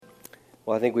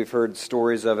Well, I think we've heard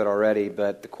stories of it already,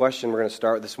 but the question we're going to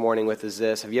start this morning with is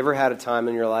this. Have you ever had a time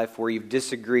in your life where you've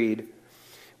disagreed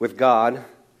with God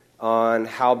on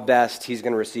how best He's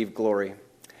going to receive glory,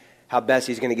 how best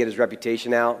He's going to get His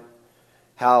reputation out,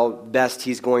 how best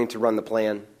He's going to run the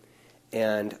plan?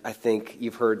 And I think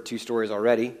you've heard two stories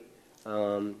already.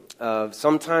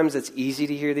 Sometimes it's easy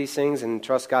to hear these things and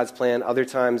trust God's plan. Other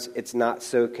times it's not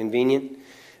so convenient.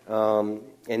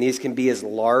 And these can be as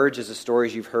large as the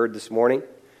stories you've heard this morning.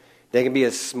 They can be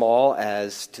as small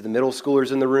as to the middle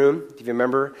schoolers in the room. If you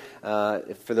remember,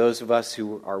 for those of us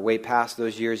who are way past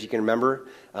those years, you can remember.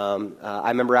 I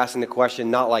remember asking the question,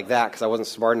 not like that, because I wasn't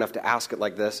smart enough to ask it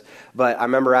like this. But I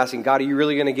remember asking, God, are you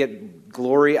really going to get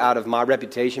glory out of my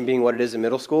reputation being what it is in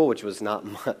middle school? Which was not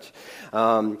much.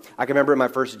 I can remember it in my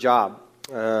first job.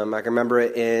 I can remember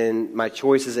it in my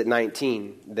choices at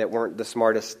 19 that weren't the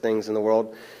smartest things in the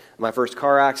world. My first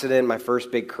car accident, my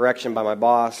first big correction by my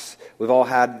boss. We've all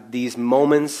had these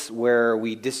moments where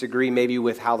we disagree maybe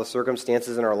with how the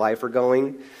circumstances in our life are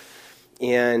going.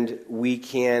 And we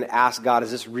can ask God,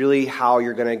 is this really how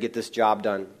you're going to get this job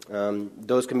done?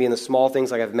 Those can be in the small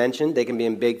things like I've mentioned. They can be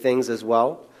in big things as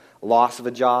well. Loss of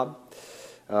a job,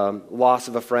 loss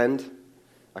of a friend,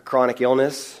 a chronic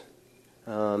illness.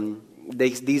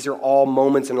 These are all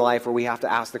moments in life where we have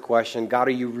to ask the question, God,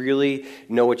 do you really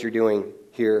know what you're doing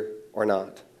here or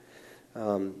not?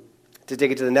 To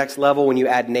take it to the next level, when you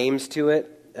add names to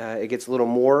it, it gets a little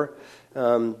more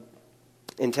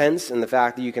intense in the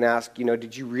fact that you can ask,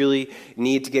 did you really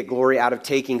need to get glory out of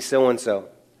taking so-and-so?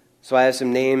 So I have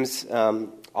some names.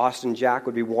 Austin Jack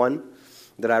would be one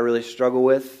that I really struggle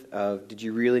with. Did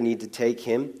you really need to take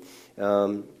him?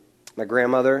 My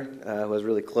grandmother, who I was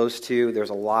really close to, there's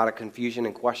a lot of confusion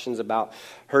and questions about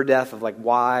her death of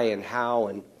why and how,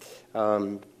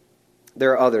 and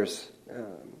there are others.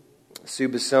 Sue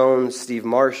Basone, Steve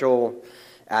Marshall,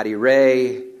 Addie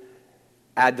Ray.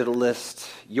 Add to the list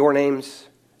your names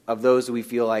of those that we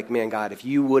feel like, man, God, if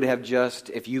you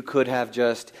could have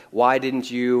just, why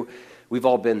didn't you? We've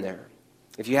all been there.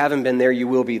 If you haven't been there, you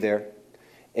will be there.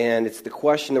 And it's the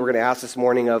question that we're going to ask this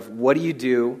morning of, what do you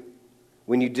do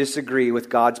when you disagree with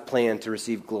God's plan to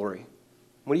receive glory?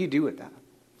 What do you do with that?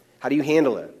 How do you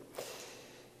handle it?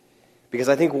 Because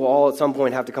I think we'll all at some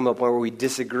point have to come to a point where we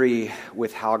disagree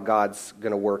with how God's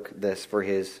going to work this for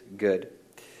His good.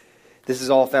 This is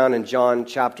all found in John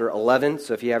chapter 11.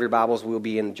 So if you have your Bibles, we'll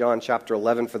be in John chapter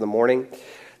 11 for the morning.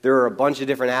 There are a bunch of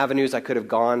different avenues I could have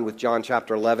gone with John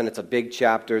chapter 11. It's a big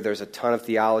chapter. There's a ton of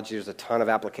theology. There's a ton of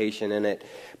application in it.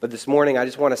 But this morning, I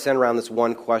just want to send around this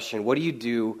one question. What do you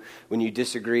do when you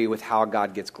disagree with how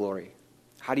God gets glory?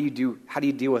 How do you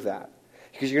deal with that?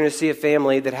 Because you're going to see a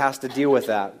family that has to deal with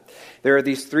that. There are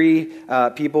these three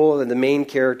people, the main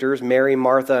characters, Mary,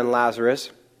 Martha, and Lazarus.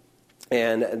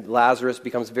 And Lazarus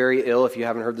becomes very ill. If you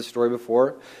haven't heard the story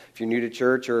before, if you're new to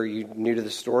church or you're new to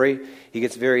the story, he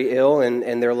gets very ill,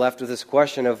 and they're left with this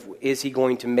question of, is he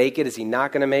going to make it? Is he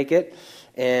not going to make it?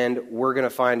 And we're going to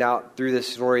find out through this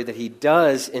story that he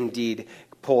does indeed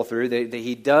pull through, that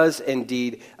he does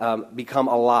indeed become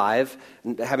alive,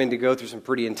 having to go through some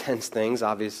pretty intense things,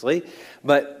 obviously.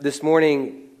 But this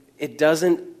morning, it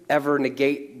doesn't ever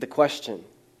negate the question.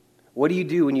 What do you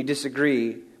do when you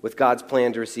disagree with God's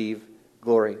plan to receive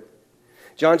glory?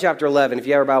 John chapter 11, if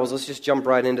you have your Bibles, let's just jump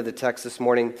right into the text this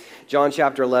morning. John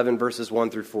chapter 11, verses 1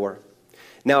 through 4.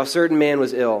 Now a certain man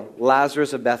was ill,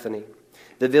 Lazarus of Bethany,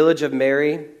 the village of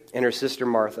Mary and her sister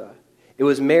Martha. It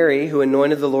was Mary who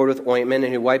anointed the Lord with ointment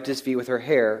and who wiped his feet with her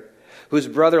hair, whose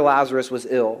brother Lazarus was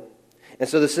ill. And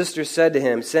so the sisters said to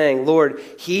him, saying, Lord,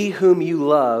 he whom you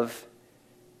love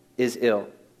is ill.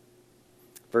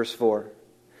 Verse 4.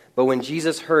 But when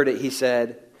Jesus heard it, he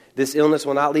said, this illness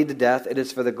will not lead to death. It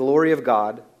is for the glory of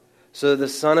God, so that the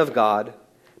Son of God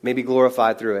may be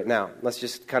glorified through it. Now, let's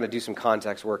just kind of do some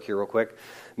context work here real quick.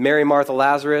 Mary, Martha,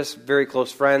 Lazarus, very close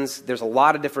friends. There's a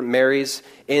lot of different Marys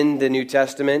in the New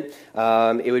Testament.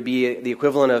 It would be the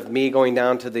equivalent of me going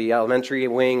down to the elementary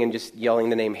wing and just yelling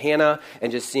the name Hannah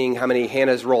and just seeing how many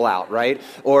Hannahs roll out, right?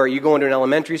 Or you go into an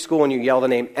elementary school and you yell the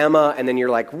name Emma and then you're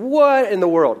like, what in the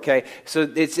world, okay? So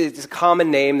it's a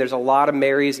common name. There's a lot of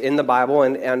Marys in the Bible,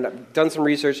 and I've done some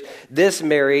research. This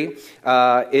Mary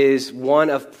is one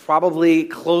of probably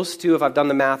close to, if I've done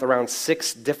the math, around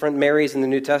 6 different Marys in the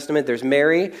New Testament. There's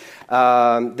Mary,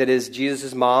 that is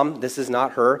Jesus' mom. This is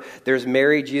not her. There's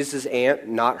Mary, Jesus' aunt,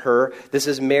 not her. This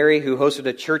is Mary who hosted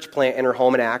a church plant in her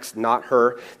home in Acts, not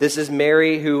her. This is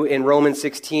Mary who in Romans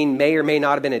 16 may or may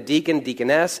not have been a deacon,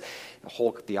 deaconess, a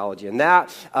whole theology in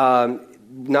that.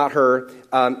 Not her.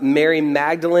 Mary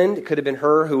Magdalene, it could have been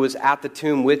her who was at the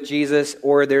tomb with Jesus,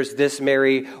 or there's this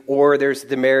Mary, or there's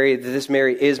this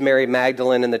Mary is Mary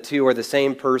Magdalene, and the two are the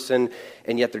same person,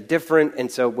 and yet they're different,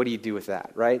 and so what do you do with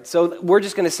that, right? So we're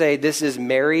just going to say this is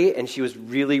Mary, and she was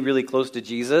really, really close to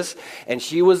Jesus, and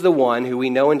she was the one who we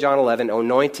know in John 11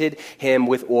 anointed him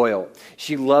with oil.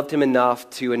 She loved him enough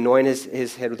to anoint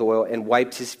his head with oil and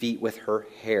wiped his feet with her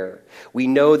hair. We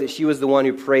know that she was the one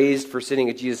who praised for sitting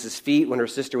at Jesus' feet when her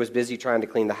sister was busy trying to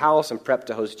clean the house and prep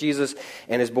to host Jesus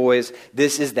and his boys.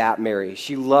 This is that Mary.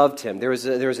 She loved him. There was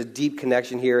a deep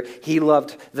connection here. He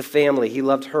loved the family. He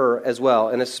loved her as well.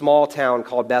 In a small town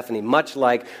called Bethany, much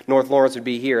like North Lawrence would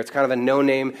be here. It's kind of a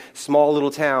no-name, small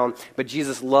little town, but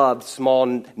Jesus loved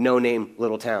small, no-name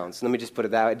little towns. Let me just put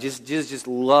it that way. Jesus just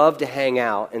loved to hang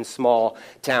out in small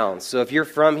towns. So if you're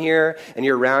from here and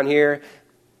you're around here,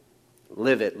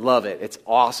 live it, love it. It's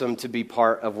awesome to be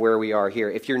part of where we are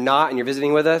here. If you're not and you're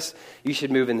visiting with us, you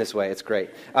should move in this way. It's great.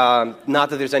 Not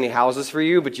that there's any houses for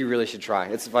you, but you really should try.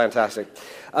 It's fantastic.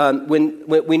 When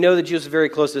we know that Jesus was very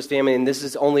close to his family, and this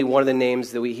is only one of the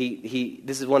names that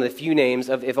this is one of the few names,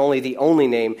 if only the only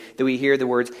name, that we hear the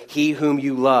words, "He whom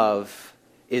you love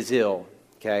is ill."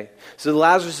 Okay, so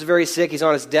Lazarus is very sick. He's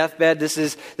on his deathbed. This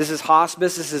is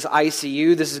hospice. This is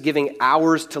ICU. This is giving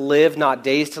hours to live, not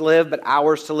days to live, but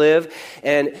hours to live.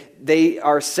 And they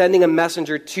are sending a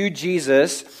messenger to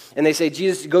Jesus, and they say,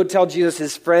 "Jesus, go tell Jesus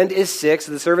his friend is sick."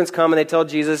 So the servants come and they tell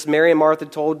Jesus, "Mary and Martha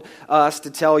told us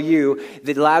to tell you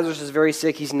that Lazarus is very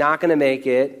sick. He's not going to make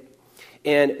it."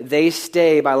 And they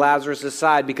stay by Lazarus'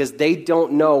 side because they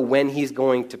don't know when he's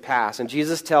going to pass. And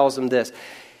Jesus tells them this: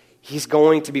 he's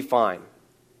going to be fine.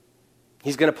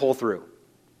 He's going to pull through.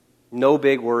 No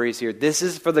big worries here. This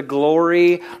is for the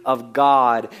glory of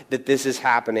God that this is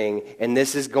happening, and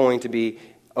this is going to be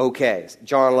okay.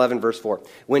 John 11, verse 4.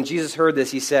 When Jesus heard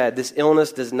this, he said, "This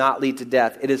illness does not lead to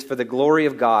death. It is for the glory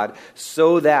of God,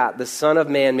 so that the Son of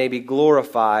Man may be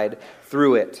glorified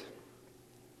through it."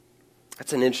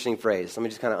 That's an interesting phrase. Let me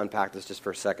just kind of unpack this just for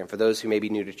a second for those who may be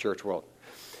new to church world.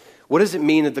 What does it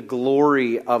mean that the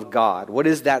glory of God? What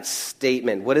is that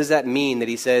statement? What does that mean that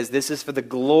he says this is for the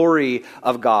glory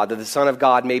of God, that the Son of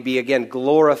God may be again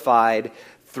glorified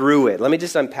through it? Let me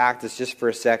just unpack this just for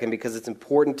a second because it's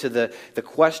important to the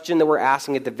question that we're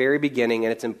asking at the very beginning,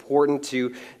 and it's important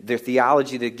to the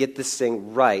theology to get this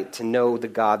thing right, to know the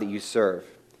God that you serve.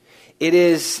 It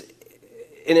is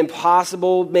an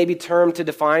impossible maybe term to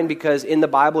define because in the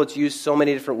Bible it's used so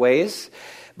many different ways.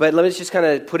 But let me just kind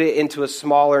of put it into a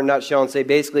smaller nutshell and say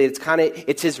basically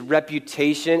it's his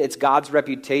reputation, it's God's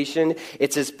reputation,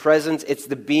 it's his presence, it's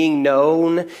the being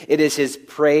known, it is his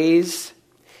praise,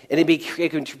 and it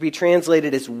can be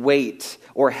translated as weight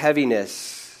or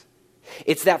heaviness.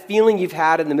 It's that feeling you've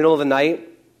had in the middle of the night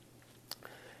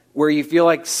where you feel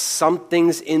like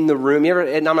something's in the room.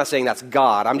 And I'm not saying that's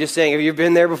God. I'm just saying, have you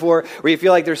been there before where you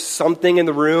feel like there's something in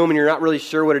the room and you're not really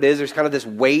sure what it is? There's kind of this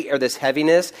weight or this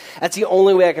heaviness. That's the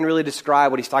only way I can really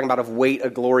describe what he's talking about of weight,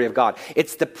 of glory of God.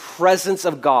 It's the presence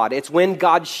of God. It's when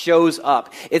God shows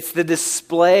up. It's the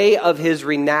display of his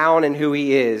renown and who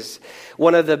he is.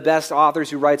 One of the best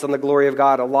authors who writes on the glory of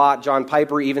God a lot, John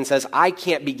Piper, even says, I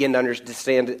can't begin to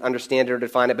understand it or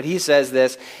define it, but he says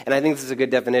this, and I think this is a good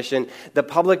definition: the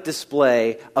public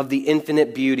display of the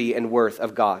infinite beauty and worth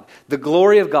of God. The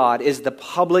glory of God is the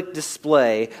public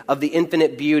display of the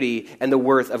infinite beauty and the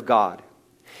worth of God.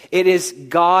 It is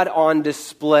God on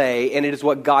display, and it is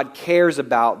what God cares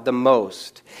about the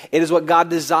most. It is what God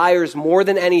desires more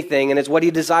than anything, and it's what he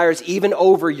desires even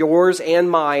over yours and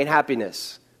mine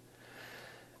happiness.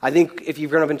 I think if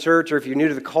you've grown up in church or if you're new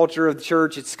to the culture of the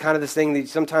church, it's kind of this thing that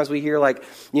sometimes we hear like,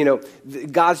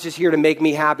 God's just here to make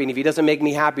me happy. And if he doesn't make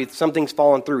me happy, something's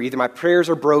fallen through. Either my prayers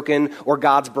are broken or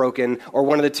God's broken or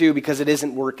one of the two because it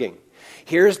isn't working.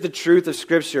 Here's the truth of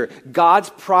Scripture. God's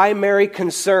primary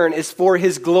concern is for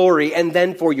his glory and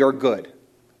then for your good.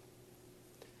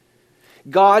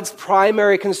 God's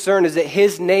primary concern is that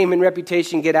his name and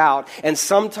reputation get out. And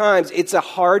sometimes it's a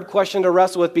hard question to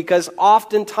wrestle with because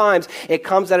oftentimes it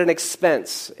comes at an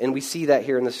expense. And we see that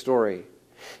here in the story.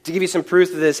 To give you some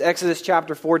proof of this, Exodus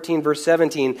chapter 14, verse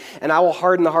 17, "And I will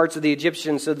harden the hearts of the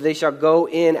Egyptians so that they shall go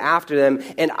in after them,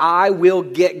 and I will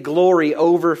get glory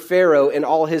over Pharaoh and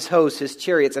all his hosts, his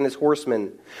chariots, and his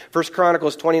horsemen." 1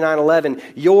 Chronicles 29:11,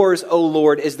 "Yours, O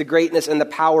Lord, is the greatness and the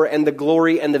power and the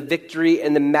glory and the victory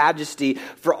and the majesty,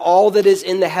 for all that is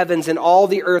in the heavens and all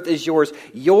the earth is yours.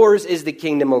 Yours is the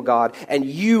kingdom, O God, and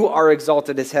you are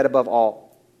exalted as head above all."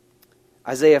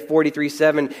 Isaiah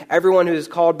 43:7, "Everyone who is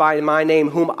called by my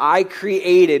name, whom I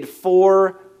created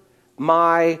for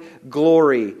my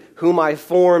glory, whom I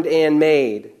formed and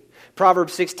made."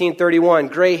 Proverbs 16:31,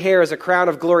 gray hair is a crown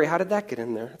of glory. How did that get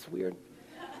in there? That's weird.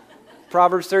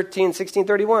 Proverbs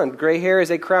 16:31, gray hair is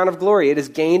a crown of glory. It is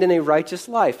gained in a righteous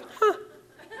life. Huh.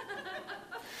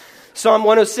 Psalm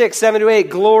 106, 7-8,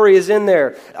 glory is in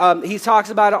there. He talks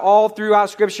about it all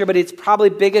throughout Scripture, but it's probably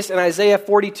biggest in Isaiah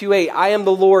 42:8. I am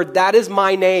the Lord, that is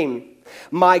my name.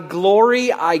 My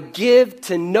glory I give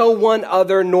to no one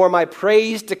other, nor my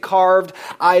praise to carved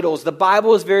idols. The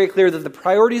Bible is very clear that the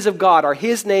priorities of God are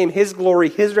His name, His glory,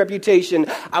 His reputation,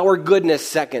 our goodness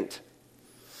second.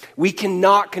 We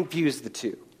cannot confuse the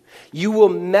two. You will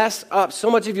mess up so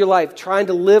much of your life trying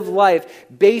to live life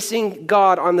basing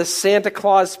God on the Santa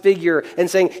Claus figure and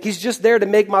saying, He's just there to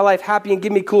make my life happy and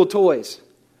give me cool toys.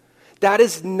 That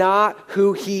is not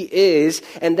who He is,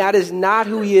 and that is not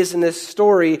who He is in this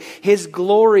story. His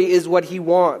glory is what He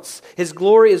wants. His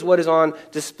glory is what is on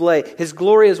display. His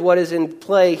glory is what is in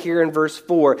play here in verse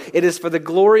 4. It is for the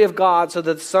glory of God, so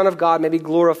that the Son of God may be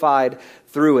glorified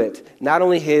through it. Not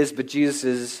only His, but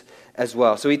Jesus's as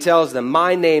well. So He tells them,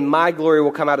 my name, my glory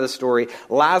will come out of the story.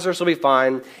 Lazarus will be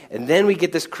fine. And then we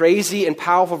get this crazy and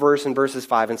powerful verse in verses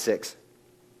 5 and 6.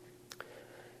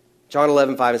 John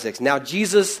 11, 5 and 6. Now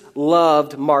Jesus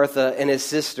loved Martha and his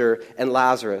sister and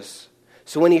Lazarus.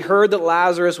 So when He heard that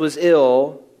Lazarus was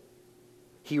ill,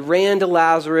 He ran to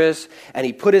Lazarus and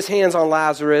He put His hands on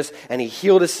Lazarus and He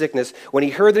healed his sickness. When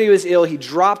He heard that he was ill, He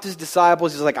dropped His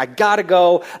disciples. He's like, I gotta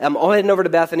go. I'm heading over to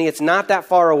Bethany. It's not that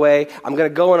far away. I'm going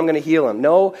to go and I'm going to heal him.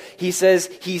 No, He says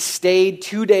He stayed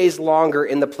 2 days longer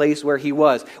in the place where He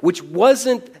was, which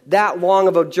wasn't that long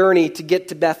of a journey to get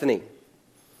to Bethany.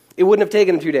 It wouldn't have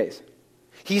taken Him 2 days.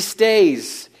 He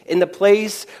stays in the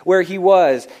place where He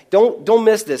was. Don't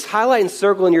miss this. Highlight and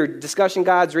circle in your discussion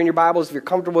guides or in your Bibles if you're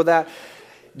comfortable with that.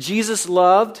 Jesus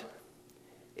loved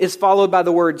is followed by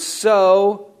the word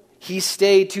so. He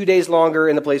stayed 2 days longer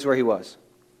in the place where He was.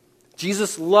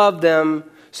 Jesus loved them,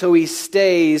 so He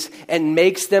stays and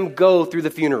makes them go through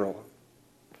the funeral.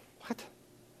 What?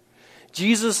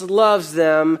 Jesus loves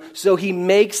them, so He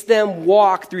makes them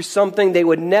walk through something they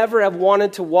would never have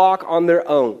wanted to walk on their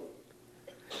own.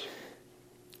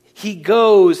 He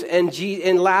goes and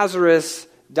Lazarus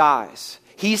dies.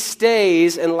 He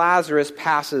stays and Lazarus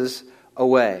passes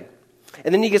away.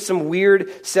 And then you get some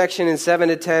weird section in 7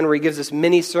 to 10 where He gives this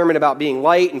mini sermon about being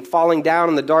light and falling down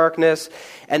in the darkness.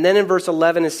 And then in verse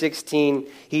 11 and 16,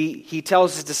 he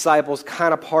tells His disciples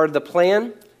kind of part of the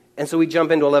plan. And so we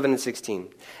jump into 11 and 16.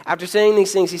 After saying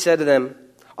these things, He said to them,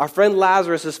 our friend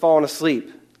Lazarus has fallen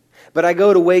asleep, but I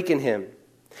go to waken him.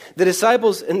 The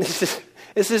disciples, and this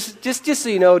is just so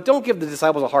you know, don't give the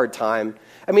disciples a hard time.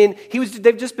 I mean,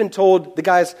 they've just been told the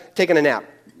guy's taking a nap.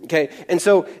 Okay, and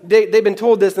so they've been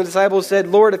told this, and the disciples said,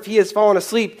 Lord, if he has fallen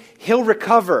asleep, he'll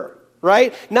recover,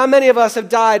 right? Not many of us have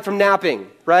died from napping,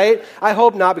 right? I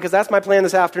hope not, because that's my plan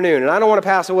this afternoon, and I don't want to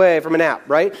pass away from a nap,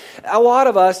 right? A lot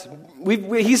of us,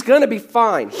 he's going to be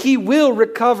fine. He will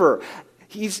recover.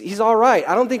 He's all right.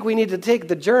 I don't think we need to take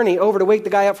the journey over to wake the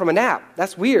guy up from a nap.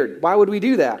 That's weird. Why would we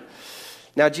do that?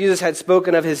 Now, Jesus had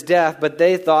spoken of His death, but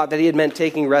they thought that He had meant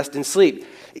taking rest and sleep.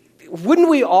 Wouldn't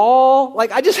we all,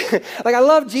 I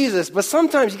love Jesus, but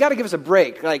sometimes you got to give us a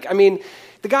break.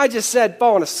 The guy just said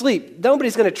falling asleep.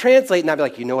 Nobody's going to translate, and I'd be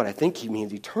like, you know what, I think he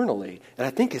means eternally, and I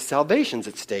think his salvation's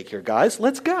at stake here, guys.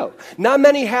 Let's go. Not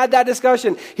many had that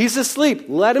discussion. He's asleep.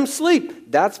 Let him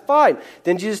sleep. That's fine.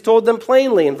 Then Jesus told them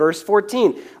plainly in verse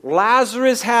 14,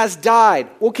 Lazarus has died.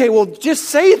 Okay, well, just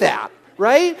say that.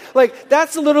 Right?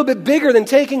 That's a little bit bigger than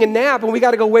taking a nap, and we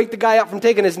got to go wake the guy up from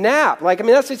taking his nap.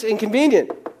 That's just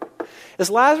inconvenient. Is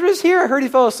Lazarus here? I heard he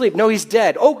fell asleep. No, he's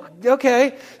dead. Oh,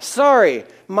 okay. Sorry.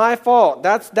 My fault.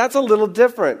 That's a little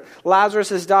different. Lazarus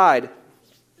has died.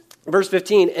 Verse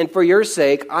 15, and for your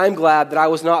sake, I'm glad that I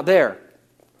was not there.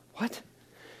 What?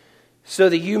 So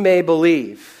that you may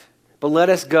believe. But let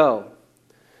us go.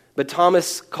 But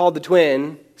Thomas, called the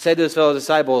twin, said to his fellow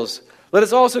disciples, let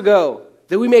us also go,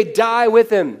 that we may die with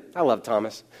him. I love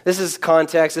Thomas. This is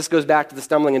context. This goes back to the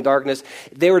stumbling in darkness.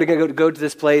 They were going to go to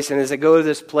this place, and as they go to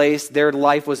this place, their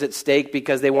life was at stake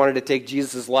because they wanted to take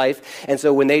Jesus' life. And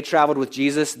so when they traveled with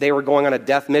Jesus, they were going on a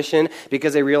death mission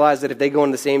because they realized that if they go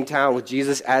in the same town with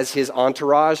Jesus as His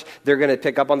entourage, they're going to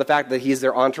pick up on the fact that He's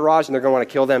their entourage, and they're going to want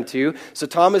to kill them too. So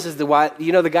Thomas is the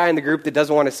guy in the group that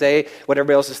doesn't want to say what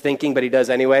everybody else is thinking, but he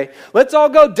does anyway. Let's all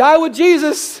go die with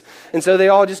Jesus. And so they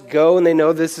all just go, and they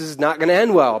know this is not going to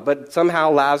end well. But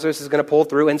somehow Lazarus is going to pull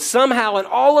through, and somehow in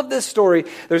all of this story,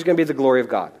 there's going to be the glory of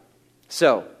God.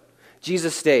 So,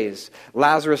 Jesus stays.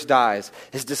 Lazarus dies.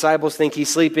 His disciples think he's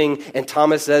sleeping, and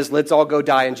Thomas says, let's all go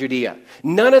die in Judea.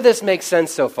 None of this makes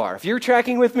sense so far. If you're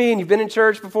tracking with me and you've been in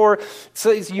church before,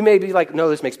 so you may be like, no,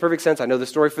 this makes perfect sense. I know the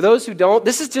story. For those who don't,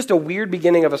 this is just a weird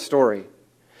beginning of a story.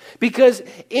 Because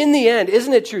in the end,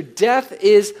 isn't it true? Death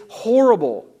is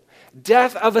horrible.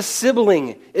 Death of a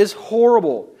sibling is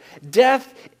horrible.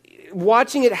 Death,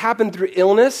 watching it happen through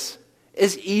illness,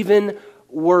 is even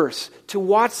worse. To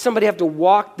watch somebody have to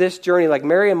walk this journey, like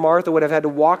Mary and Martha would have had to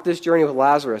walk this journey with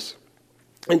Lazarus,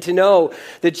 and to know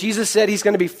that Jesus said he's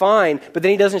going to be fine, but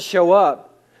then he doesn't show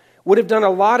up, would have done a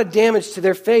lot of damage to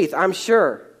their faith, I'm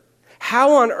sure.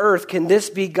 How on earth can this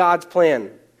be God's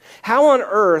plan? How on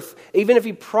earth, even if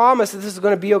he promised that this is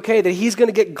going to be okay, that he's going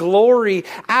to get glory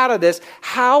out of this,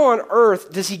 how on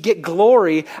earth does he get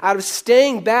glory out of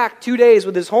staying back 2 days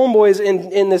with his homeboys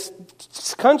in this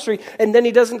country, and then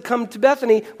he doesn't come to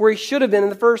Bethany where he should have been in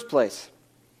the first place?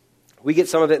 We get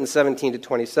some of it in 17 to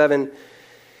 27,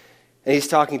 and he's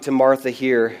talking to Martha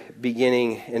here,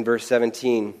 beginning in verse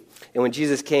 17. And when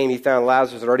Jesus came, he found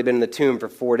Lazarus had already been in the tomb for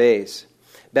 4 days.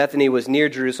 Bethany was near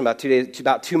Jerusalem,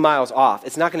 about 2 miles off.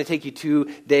 It's not going to take you 2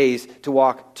 days to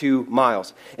walk 2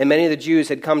 miles. And many of the Jews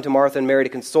had come to Martha and Mary to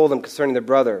console them concerning their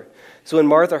brother. So when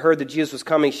Martha heard that Jesus was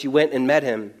coming, she went and met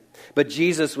him. But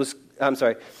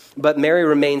Mary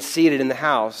remained seated in the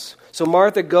house. So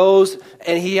Martha goes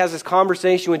and he has this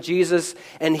conversation with Jesus,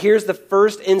 and here's the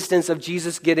first instance of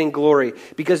Jesus getting glory.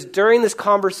 Because during this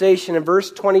conversation in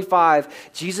verse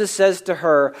 25, Jesus says to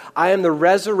her, I am the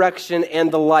resurrection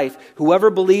and the life. Whoever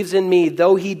believes in me,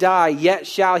 though he die, yet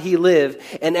shall he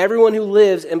live. And everyone who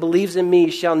lives and believes in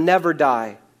me shall never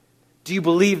die. Do you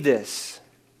believe this?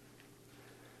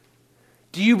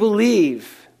 Do you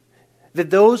believe that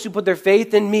those who put their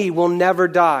faith in me will never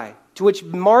die? To which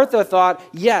Martha thought,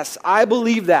 yes, I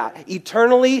believe that.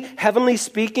 Eternally, heavenly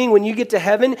speaking, when you get to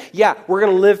heaven, yeah, we're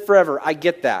going to live forever. I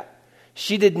get that.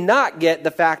 She did not get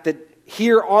the fact that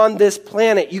here on this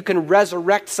planet, you can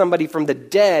resurrect somebody from the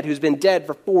dead who's been dead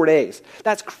for 4 days.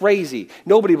 That's crazy.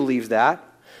 Nobody believes that.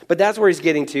 But that's where he's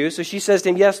getting to. So she says to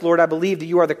him, yes, Lord, I believe that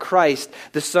you are the Christ,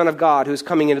 the Son of God, who is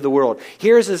coming into the world.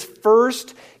 Here's his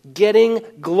first getting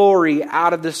glory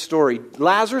out of this story.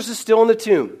 Lazarus is still in the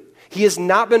tomb. He has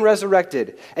not been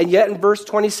resurrected. And yet in verse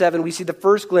 27, we see the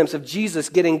first glimpse of Jesus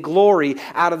getting glory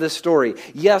out of this story.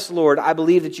 Yes, Lord, I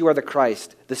believe that you are the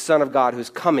Christ, the Son of God, who is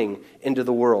coming into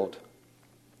the world.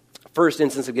 First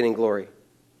instance of getting glory.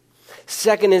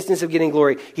 Second instance of getting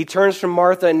glory, he turns from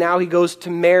Martha and now he goes to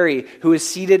Mary, who is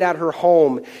seated at her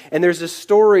home. And there's a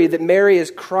story that Mary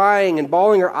is crying and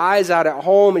bawling her eyes out at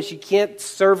home, and she can't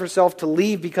serve herself to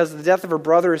leave because the death of her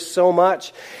brother is so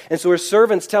much. And so her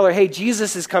servants tell her, hey,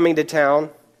 Jesus is coming to town.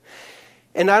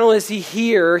 And not only is he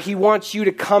here, he wants you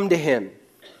to come to him.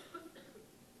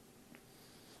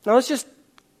 Now let's just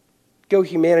go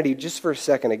humanity just for a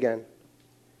second again.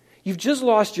 You've just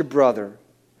lost your brother.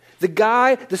 The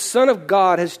guy, the Son of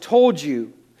God, has told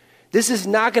you this is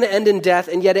not going to end in death,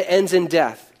 and yet it ends in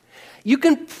death. You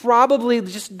can probably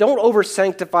just don't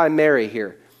over-sanctify Mary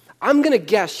here. I'm going to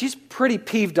guess she's pretty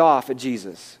peeved off at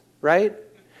Jesus, right?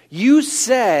 You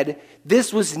said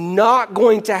this was not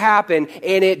going to happen,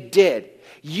 and it did.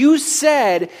 You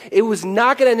said it was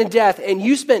not going to end in death, and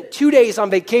you spent 2 days on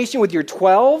vacation with your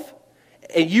 12,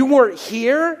 and you weren't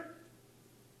here?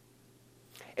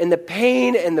 And the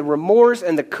pain and the remorse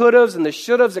and the could-haves and the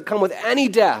should-haves that come with any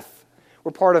death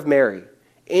were part of Mary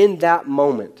in that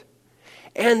moment.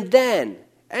 And then,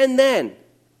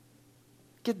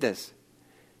 get this.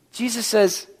 Jesus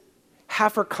says,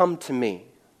 have her come to me.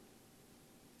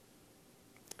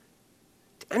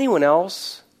 To anyone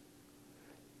else,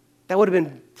 that would have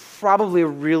been probably a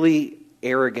really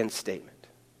arrogant statement,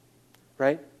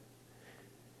 right?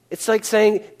 It's like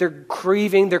saying they're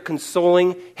grieving, they're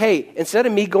consoling. Hey, instead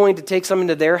of me going to take someone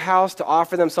to their house to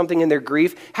offer them something in their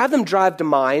grief, have them drive to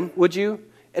mine, would you?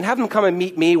 And have them come and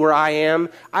meet me where I am.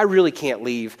 I really can't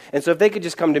leave. And so if they could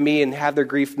just come to me and have their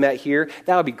grief met here,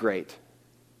 that would be great.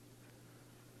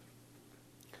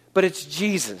 But it's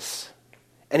Jesus,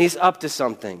 and he's up to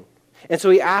something. And so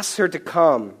he asks her to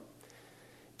come.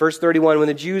 Verse 31, when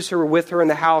the Jews who were with her in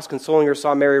the house consoling her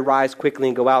saw Mary rise quickly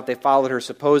and go out, they followed her,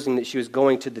 supposing that she was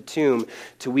going to the tomb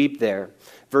to weep there.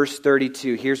 Verse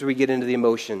 32, here's where we get into the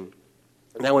emotion.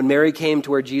 Now when Mary came to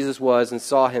where Jesus was and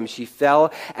saw him, she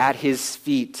fell at his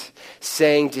feet,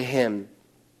 saying to him,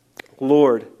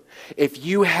 Lord, if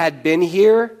you had been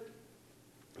here,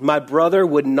 my brother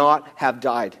would not have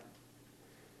died.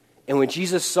 And when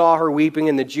Jesus saw her weeping,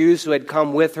 and the Jews who had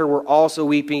come with her were also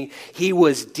weeping, he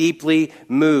was deeply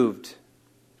moved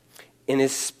in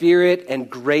his spirit and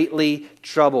greatly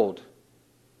troubled.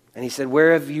 And he said,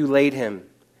 where have you laid him?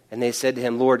 And they said to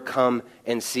him, Lord, come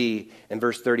and see. And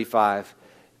verse 35,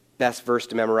 best verse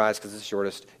to memorize because it's the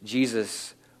shortest.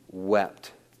 Jesus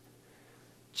wept.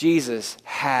 Jesus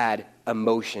had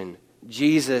emotion.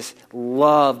 Jesus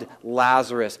loved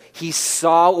Lazarus. He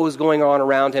saw what was going on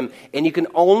around him. And you can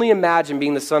only imagine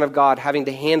being the Son of God having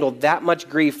to handle that much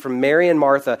grief from Mary and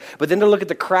Martha. But then to look at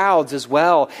the crowds as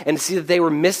well and to see that they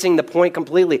were missing the point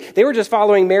completely. They were just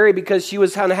following Mary because she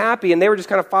was unhappy, and they were just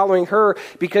kind of following her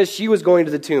because she was going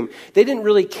to the tomb. They didn't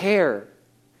really care.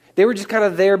 They were just kind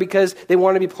of there because they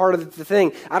wanted to be part of the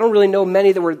thing. I don't really know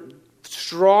many that were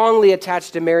strongly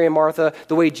attached to Mary and Martha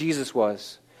the way Jesus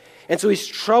was. And so he's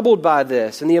troubled by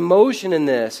this and the emotion in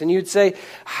this. And you'd say,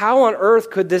 how on earth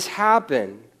could this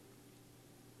happen?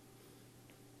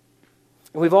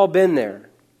 And we've all been there,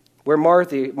 where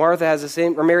Martha has the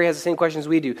same, or Mary has the same questions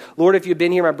we do. Lord, if you'd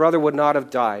been here, my brother would not have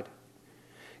died.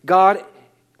 God,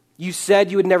 you said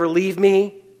you would never leave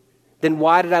me. Then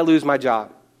why did I lose my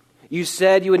job? You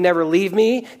said you would never leave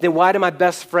me. Then why did my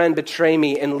best friend betray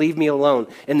me and leave me alone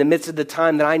in the midst of the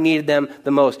time that I needed them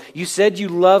the most? You said you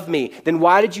love me. Then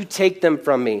why did you take them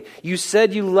from me? You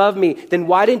said you love me. Then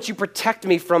why didn't you protect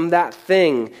me from that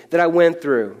thing that I went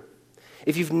through?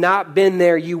 If you've not been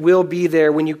there, you will be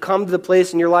there when you come to the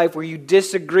place in your life where you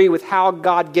disagree with how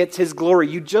God gets his glory.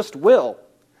 You just will.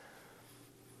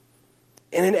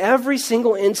 And in every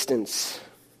single instance,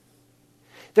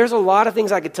 there's a lot of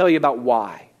things I could tell you about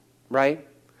why. Right?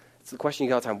 It's the question you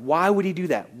get all the time. Why would he do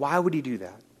that? Why would he do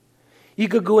that? You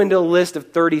could go into a list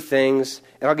of 30 things,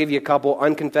 and I'll give you a couple.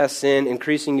 Unconfessed sin,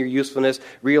 increasing your usefulness,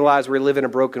 realize we live in a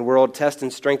broken world, test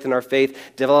and strengthen our faith,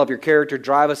 develop your character,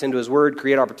 drive us into his word,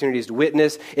 create opportunities to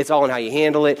witness. It's all in how you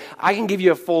handle it. I can give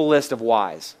you a full list of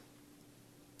whys.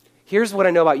 Here's what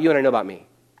I know about you and I know about me.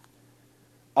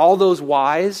 All those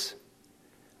whys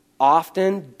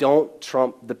often don't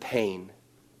trump the pain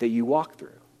that you walk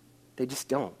through. They just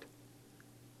don't.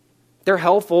 They're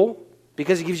helpful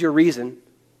because it gives you a reason.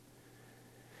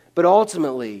 But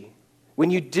ultimately, when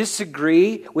you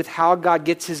disagree with how God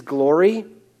gets his glory,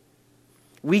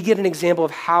 we get an example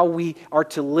of how we are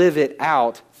to live it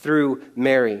out through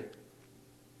Mary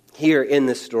here in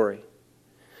this story.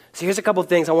 So here's a couple of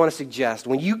things I want to suggest.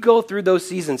 When you go through those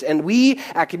seasons, and we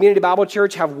at Community Bible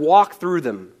Church have walked through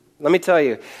them. Let me tell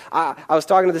you, I was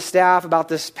talking to the staff about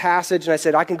this passage, and I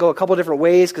said, I can go a couple different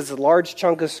ways because it's a large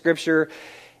chunk of Scripture.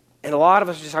 And a lot of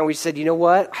us we said, you know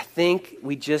what? I think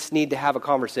we just need to have a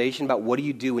conversation about what do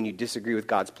you do when you disagree with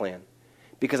God's plan.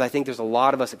 Because I think there's a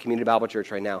lot of us at Community Bible Church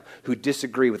right now who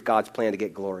disagree with God's plan to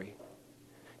get glory.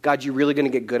 God, you really going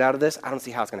to get good out of this? I don't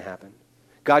see how it's going to happen.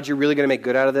 God, you're really going to make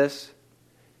good out of this?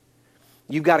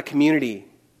 You've got a community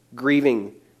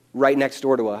grieving right next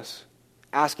door to us,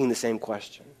 asking the same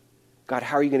question. God,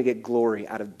 how are you going to get glory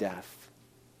out of death?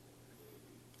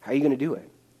 How are you going to do it?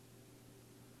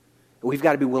 We've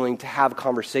got to be willing to have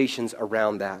conversations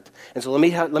around that. And so let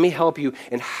me help you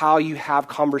in how you have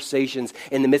conversations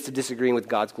in the midst of disagreeing with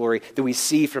God's glory that we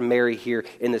see from Mary here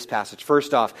in this passage.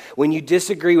 First off, when you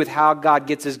disagree with how God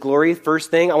gets his glory, first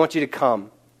thing, I want you to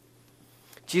come.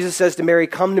 Jesus says to Mary,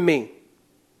 come to me.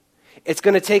 It's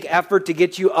going to take effort to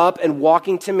get you up and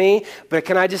walking to me, but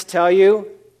can I just tell you,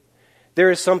 there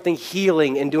is something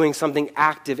healing and doing something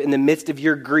active in the midst of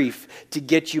your grief to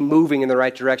get you moving in the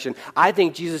right direction. I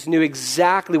think Jesus knew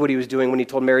exactly what he was doing when he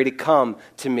told Mary to come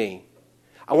to me.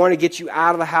 I want to get you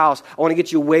out of the house. I want to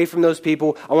get you away from those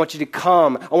people. I want you to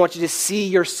come. I want you to see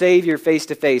your Savior face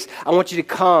to face. I want you to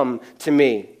come to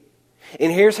me.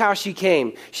 And here's how she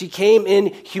came. She came in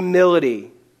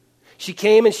humility. She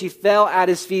came and she fell at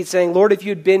his feet saying, Lord, if you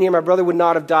had been here, my brother would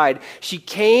not have died. She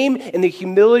came in the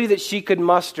humility that she could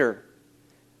muster.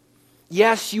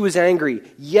 Yes, she was angry.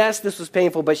 Yes, this was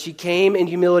painful, but she came in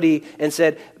humility and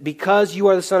said, because you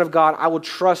are the Son of God, I will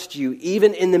trust you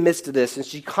even in the midst of this. And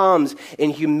she comes in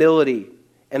humility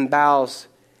and bows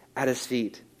at his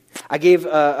feet. I gave,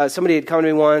 somebody had come to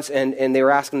me once and they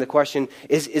were asking the question,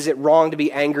 is it wrong to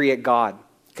be angry at God?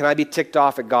 Can I be ticked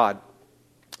off at God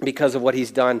because of what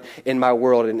he's done in my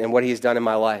world and what he's done in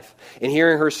my life? And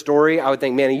hearing her story, I would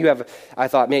think, you have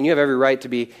every right to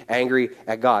be angry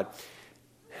at God.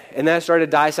 And then I started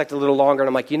to dissect a little longer, and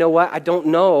I'm like, you know what? I don't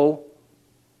know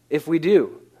if we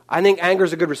do. I think anger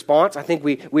is a good response. I think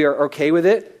we are okay with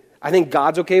it. I think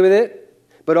God's okay with it.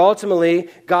 But ultimately,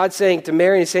 God's saying to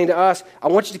Mary and he's saying to us, I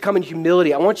want you to come in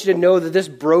humility. I want you to know that this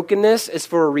brokenness is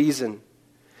for a reason.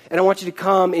 And I want you to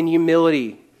come in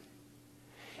humility.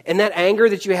 And that anger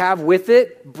that you have with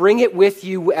it, bring it with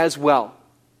you as well.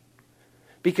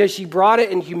 Because she brought it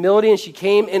in humility and she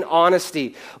came in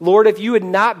honesty. Lord, if you had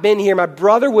not been here, my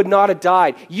brother would not have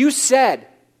died. You said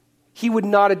He would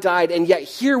not have died, and yet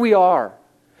here we are.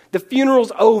 The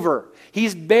funeral's over.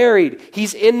 He's buried.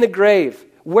 He's in the grave.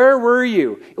 Where were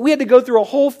you? We had to go through a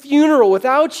whole funeral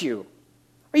without you.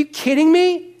 Are you kidding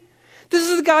me? This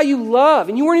is the guy you love,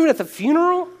 and you weren't even at the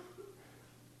funeral?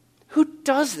 Who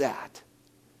does that?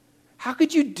 How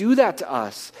could you do that to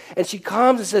us? And she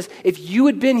comes and says, if you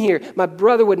had been here, my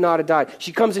brother would not have died.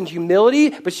 She comes in humility,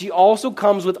 but she also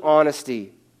comes with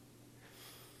honesty.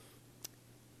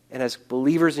 And as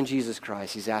believers in Jesus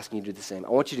Christ, he's asking you to do the same. I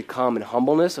want you to come in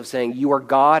humbleness of saying, you are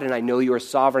God, and I know you are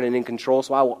sovereign and in control,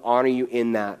 so I will honor you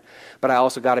in that. But I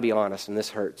also got to be honest, and this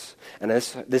hurts. And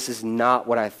this is not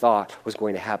what I thought was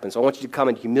going to happen. So I want you to come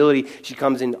in humility. She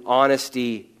comes in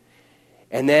honesty.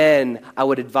 And then I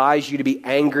would advise you to be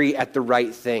angry at the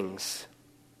right things.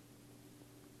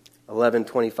 11,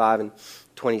 25, and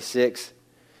 26.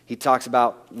 He talks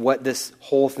about what this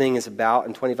whole thing is about.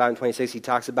 In 25 and 26, he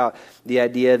talks about the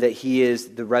idea that he is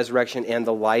the resurrection and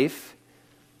the life.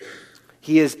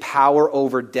 He has power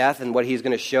over death and what he's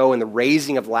going to show in the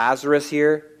raising of Lazarus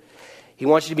here. He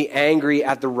wants you to be angry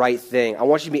at the right thing. I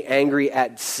want you to be angry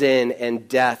at sin and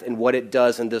death and what it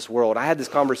does in this world. I had this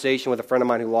conversation with a friend of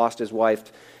mine who lost his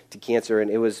wife to cancer,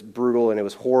 and it was brutal, and it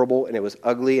was horrible, and it was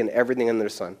ugly, and everything under the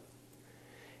sun.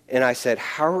 And I said,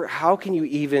 how can you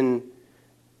even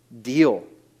deal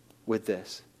with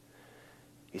this?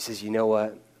 He says, you know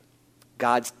what?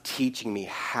 God's teaching me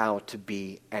how to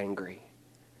be angry.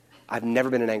 I've never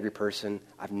been an angry person.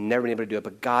 I've never been able to do it.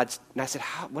 But and I said,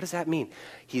 what does that mean?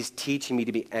 He's teaching me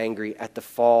to be angry at the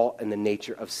fall and the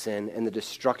nature of sin and the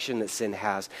destruction that sin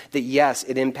has. That yes,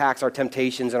 it impacts our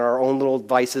temptations and our own little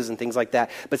vices and things like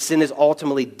that. But sin is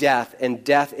ultimately death, and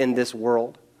death in this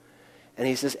world. And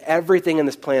he says, everything in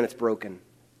this planet's broken.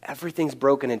 Everything's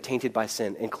broken and tainted by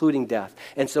sin, including death.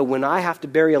 And so when I have to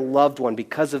bury a loved one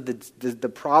because of the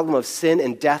problem of sin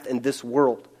and death in this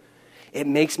world, it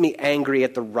makes me angry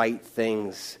at the right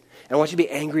things. And I want you to be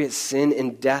angry at sin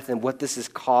and death and what this is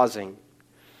causing.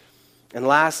 And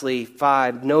lastly,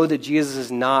 5, know that Jesus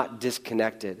is not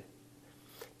disconnected.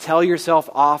 Tell yourself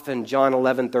often, John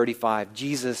 11:35,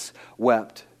 Jesus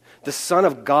wept. The Son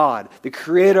of God, the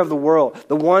creator of the world,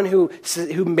 the one who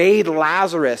made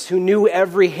Lazarus, who knew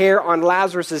every hair on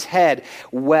Lazarus' head,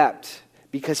 wept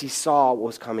because he saw what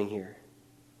was coming here.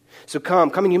 So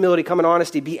come in humility, come in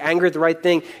honesty, be angry at the right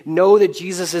thing. Know that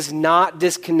Jesus is not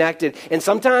disconnected. And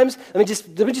sometimes, let me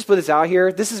just put this out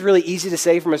here. This is really easy to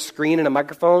say from a screen and a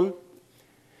microphone.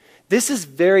 This is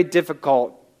very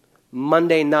difficult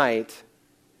Monday night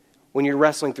when you're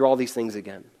wrestling through all these things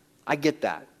again. I get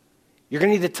that. You're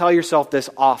going to need to tell yourself this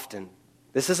often.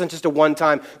 This isn't just a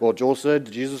one-time, well, Joel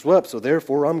said Jesus wept, so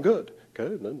therefore I'm good.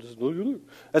 Okay, then just do what you do.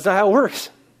 That's not how it works.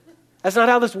 That's not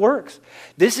how this works.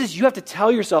 This is, you have to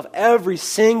tell yourself every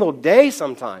single day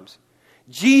sometimes.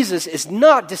 Jesus is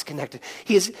not disconnected.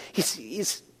 He's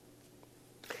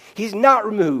not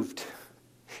removed.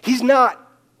 He's not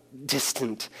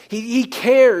distant. He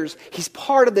cares. He's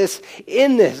part of this,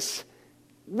 in this,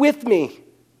 with me.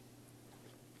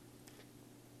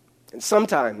 And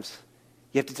sometimes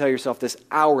you have to tell yourself this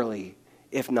hourly,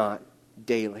 if not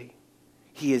daily.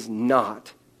 He is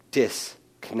not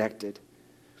disconnected.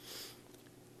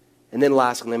 And then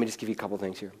lastly, let me just give you a couple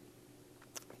things here.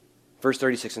 Verse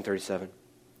 36 and 37.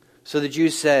 So the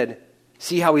Jews said,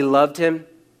 see how we loved him?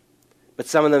 But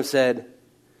some of them said,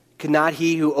 could not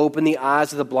he who opened the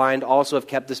eyes of the blind also have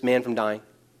kept this man from dying?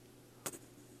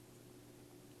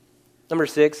 Number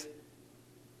 6,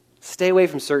 stay away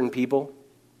from certain people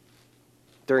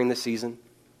during this season.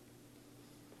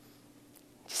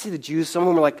 You see the Jews, some of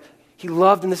them were like, he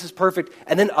loved and this is perfect.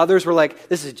 And then others were like,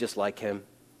 this is just like him.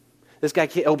 This guy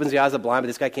opens the eyes of the blind, but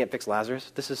this guy can't fix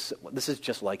Lazarus. This is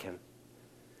just like him.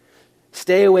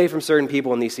 Stay away from certain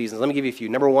people in these seasons. Let me give you a few.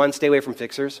 Number 1, stay away from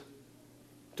fixers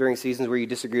during seasons where you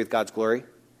disagree with God's glory.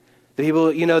 The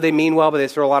people, they mean well, but they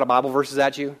throw a lot of Bible verses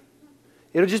at you.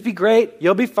 It'll just be great.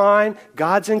 You'll be fine.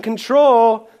 God's in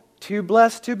control. Too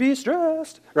blessed to be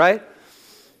stressed, right?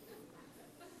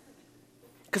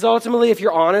 Because ultimately, if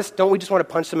you're honest, don't we just want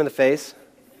to punch them in the face?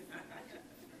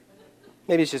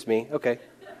 Maybe it's just me. Okay.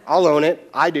 I'll own it.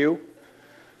 I do.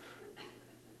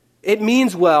 It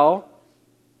means well.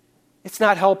 It's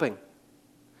not helping.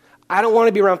 I don't want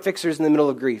to be around fixers in the middle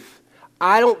of grief.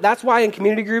 That's why in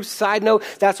community groups, side note,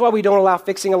 that's why we don't allow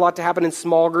fixing a lot to happen in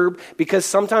small group, because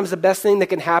sometimes the best thing that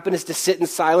can happen is to sit in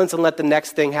silence and let the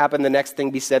next thing happen, the next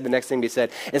thing be said, the next thing be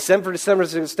said. And some for December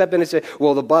to step in and say,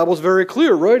 well, the Bible's very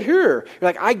clear right here. You're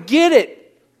like, I get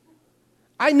it.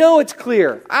 I know it's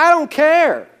clear. I don't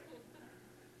care.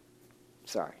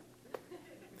 Sorry.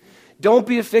 Don't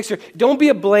be a fixer. Don't be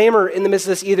a blamer in the midst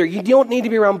of this either. You don't need to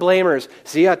be around blamers.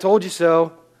 See, I told you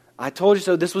so. I told you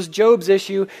so. This was Job's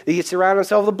issue. That he surrounded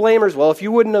himself with blamers. Well, if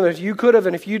you wouldn't have, if you could have,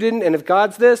 and if you didn't, and if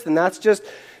God's this, then that's just,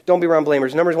 don't be around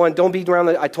blamers. Number one, don't be around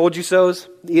the I told you so's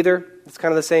either. It's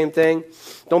kind of the same thing.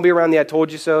 Don't be around the I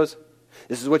told you so's.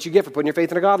 This is what you get for putting your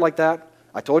faith in a God like that.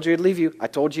 I told you I'd leave you. I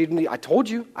told you you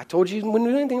wouldn't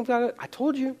do anything about it. I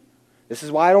told you. This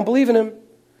is why I don't believe in him.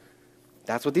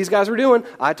 That's what these guys were doing.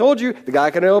 I told you, the guy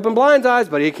can open blind eyes,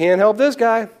 but he can't help this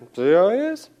guy. See how he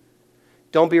is?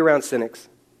 Don't be around cynics.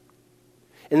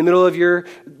 In the middle of your,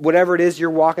 whatever it is you're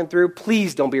walking through,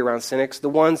 please don't be around cynics. The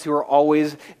ones who are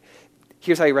always,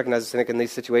 here's how you recognize a cynic in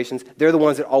these situations. They're the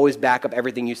ones that always back up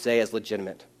everything you say as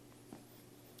legitimate.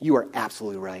 You are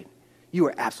absolutely right. You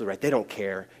are absolutely right. They don't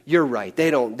care. You're right.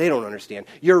 They don't understand.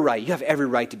 You're right. You have every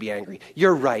right to be angry.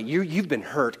 You're right. You've been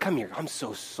hurt. Come here. I'm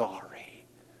so sorry.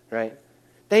 Right?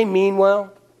 They mean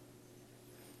well.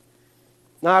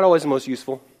 Not always the most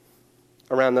useful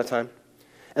around that time.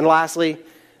 And lastly,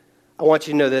 I want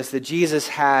you to know this, that Jesus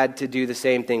had to do the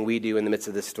same thing we do in the midst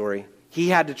of this story. He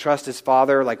had to trust his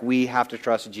Father like we have to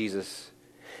trust Jesus.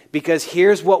 Because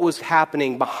here's what was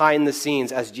happening behind the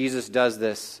scenes as Jesus does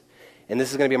this. And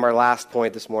this is going to be my last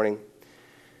point this morning.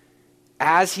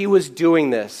 As he was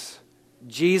doing this,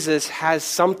 Jesus has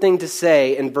something to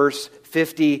say in verse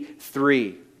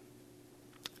 53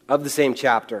 of the same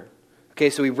chapter. Okay,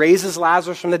 so he raises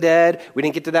Lazarus from the dead. We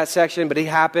didn't get to that section, but it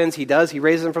happens. He does. He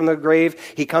raises him from the grave.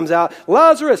 He comes out,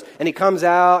 Lazarus! And he comes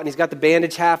out, and he's got the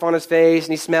bandage half on his face,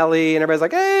 and he's smelly, and everybody's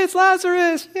like, hey, it's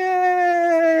Lazarus!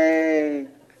 Yay!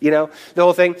 You know, the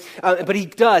whole thing. But he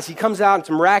does. He comes out, and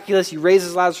it's miraculous. He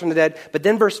raises Lazarus from the dead. But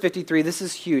then verse 53, this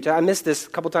is huge. I missed this a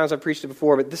couple times. I've preached it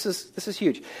before, but this is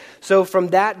huge. So from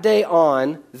that day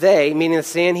on, they, meaning the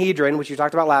Sanhedrin, which we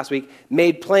talked about last week,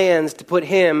 made plans to put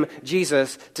him,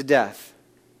 Jesus, to death.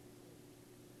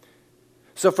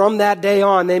 So from that day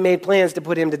on, they made plans to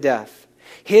put him to death.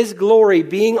 His glory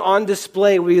being on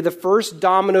display would be the first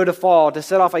domino to fall to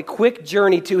set off a quick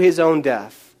journey to his own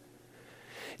death.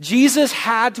 Jesus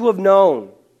had to have known,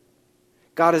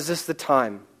 God, is this the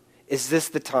time? Is this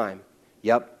the time?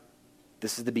 Yep,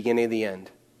 this is the beginning of the end.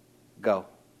 Go.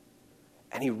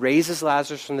 And he raises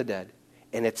Lazarus from the dead.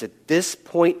 And it's at this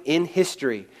point in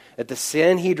history that the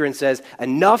Sanhedrin says,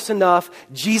 enough's enough,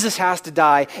 Jesus has to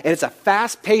die. And it's a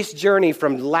fast-paced journey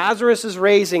from Lazarus'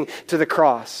 raising to the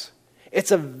cross.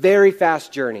 It's a very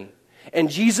fast journey. And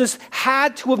Jesus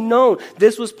had to have known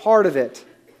this was part of it.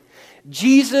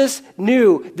 Jesus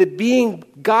knew that being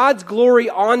God's glory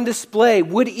on display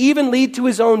would even lead to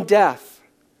his own death.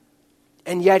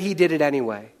 And yet he did it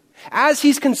anyway. As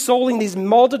he's consoling these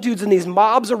multitudes and these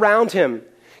mobs around him,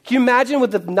 can you imagine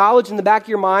with the knowledge in the back of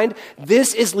your mind,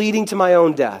 this is leading to my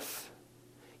own death.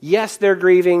 Yes, they're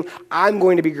grieving. I'm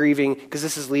going to be grieving because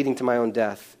this is leading to my own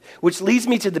death. Which leads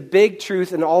me to the big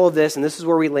truth in all of this, and this is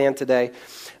where we land today.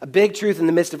 A big truth in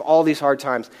the midst of all these hard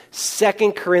times.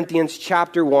 2 Corinthians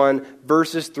chapter 1,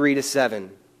 verses 3 to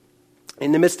 7.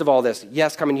 In the midst of all this,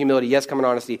 yes, come in humility, yes, come in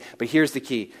honesty, but here's the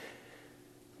key.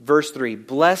 Verse 3,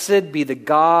 blessed be the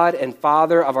God and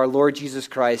Father of our Lord Jesus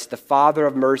Christ, the Father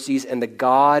of mercies and the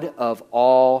God of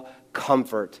all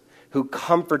comfort, who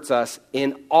comforts us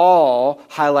in all,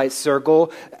 highlight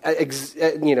circle,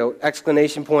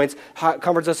 exclamation points,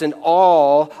 comforts us in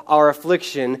all our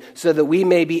affliction so that we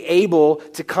may be able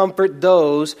to comfort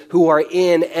those who are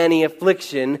in any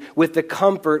affliction with the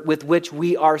comfort with which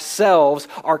we ourselves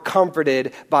are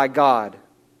comforted by God.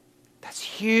 That's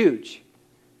huge.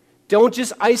 Don't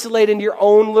just isolate into your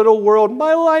own little world.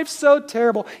 My life's so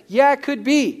terrible. Yeah, it could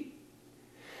be.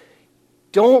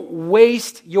 Don't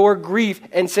waste your grief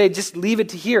and say, just leave it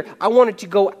to here. I want it to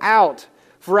go out.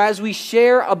 For as we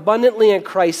share abundantly in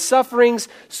Christ's sufferings,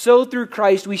 so through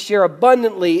Christ we share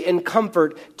abundantly in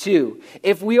comfort too.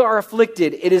 If we are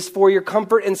afflicted, it is for your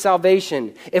comfort and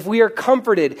salvation. If we are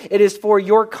comforted, it is for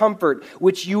your comfort,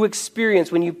 which you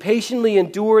experience when you patiently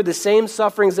endure the same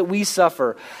sufferings that we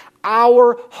suffer.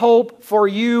 Our hope for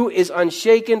you is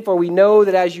unshaken, for we know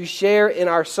that as you share in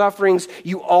our sufferings,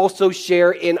 you also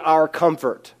share in our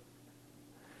comfort.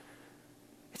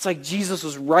 It's like Jesus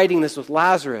was writing this with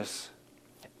Lazarus.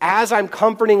 As I'm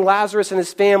comforting Lazarus and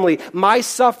his family, my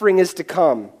suffering is to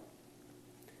come.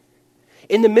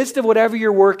 In the midst of whatever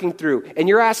you're working through, and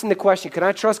you're asking the question, can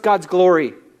I trust God's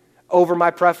glory over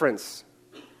my preference?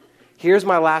 Here's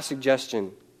my last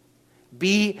suggestion.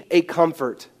 Be a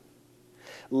comfort.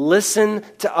 Listen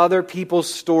to other people's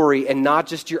story and not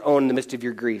just your own in the midst of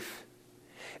your grief.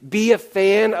 Be a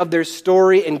fan of their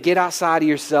story and get outside of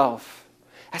yourself.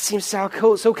 That seems so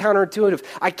counterintuitive.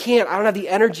 I don't have the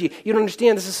energy. You don't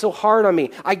understand. This is so hard on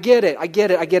me. I get it.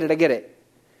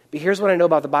 But here's what I know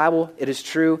about the Bible. It is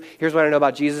true. Here's what I know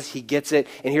about Jesus. He gets it.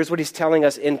 And here's what he's telling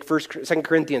us in 2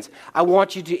 Corinthians. I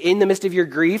want you to, in the midst of your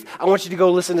grief, I want you to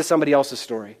go listen to somebody else's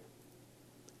story.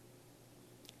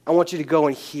 I want you to go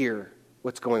and hear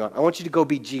what's going on. I want you to go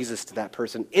be Jesus to that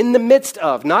person. In the midst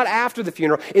of, not after the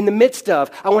funeral, in the midst of,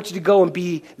 I want you to go and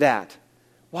be that.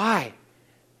 Why?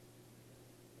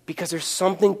 Because there's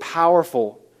something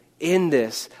powerful in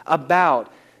this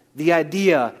about the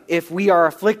idea, if we are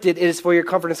afflicted, it is for your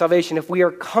comfort and salvation. If we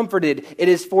are comforted, it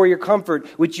is for your comfort,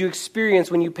 which you experience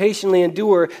when you patiently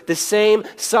endure the same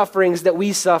sufferings that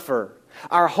we suffer.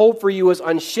 Our hope for you is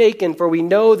unshaken, for we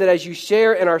know that as you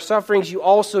share in our sufferings, you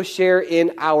also share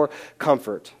in our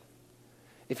comfort.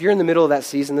 If you're in the middle of that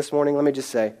season this morning, let me just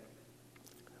say,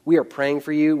 we are praying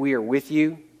for you. We are with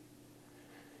you.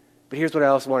 But here's what I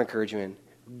also want to encourage you in.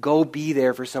 Go be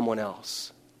there for someone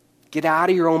else. Get out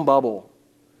of your own bubble.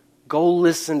 Go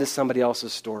listen to somebody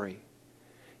else's story.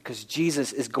 Because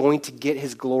Jesus is going to get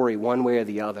his glory one way or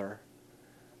the other.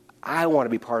 I want to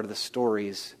be part of the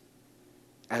stories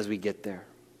as we get there.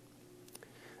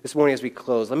 This morning as we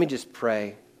close, let me just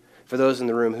pray for those in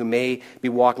the room who may be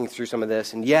walking through some of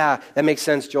this. And yeah, that makes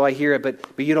sense, Joe, I hear it, but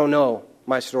you don't know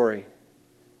my story.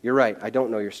 You're right, I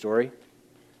don't know your story.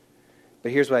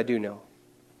 But here's what I do know.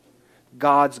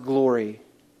 God's glory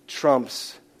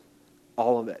trumps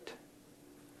all of it.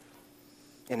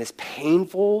 And as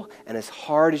painful and as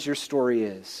hard as your story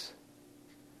is,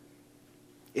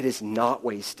 it is not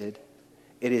wasted.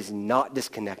 It is not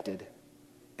disconnected.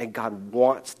 And God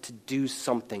wants to do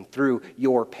something through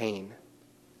your pain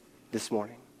this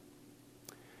morning.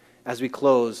 As we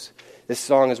close, this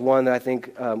song is one that I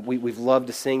think we've loved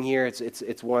to sing here.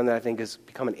 It's one that I think has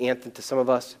become an anthem to some of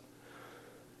us.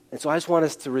 And so I just want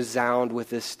us to resound with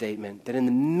this statement, that in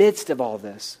the midst of all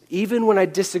this, even when I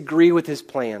disagree with his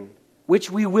plan, which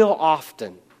we will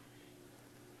often,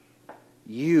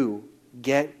 you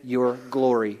get your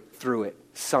glory through it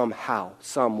somehow,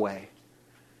 some way.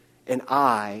 And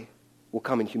I will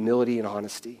come in humility and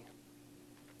honesty.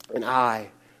 And I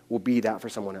will be that for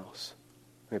someone else.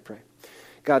 Let me pray.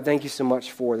 God, thank you so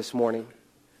much for this morning.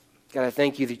 God, I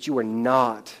thank you that you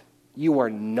are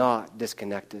not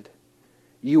disconnected.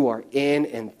 You are in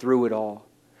and through it all.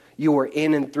 You are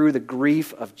in and through the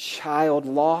grief of child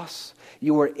loss.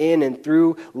 You are in and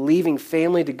through leaving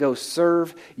family to go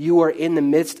serve. You are in the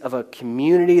midst of a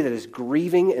community that is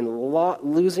grieving and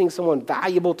losing someone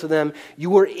valuable to them.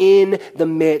 You are in the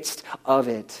midst of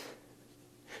it.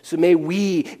 So may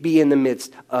we be in the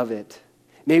midst of it.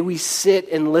 May we sit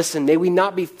and listen. May we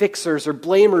not be fixers or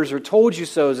blamers or told you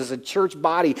so's as a church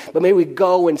body, but may we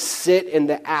go and sit in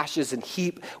the ashes and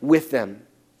heap with them.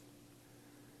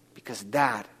 Because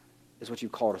that is what you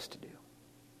called us to do.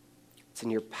 It's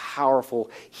in your powerful,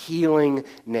 healing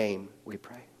name we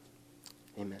pray.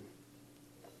 Amen.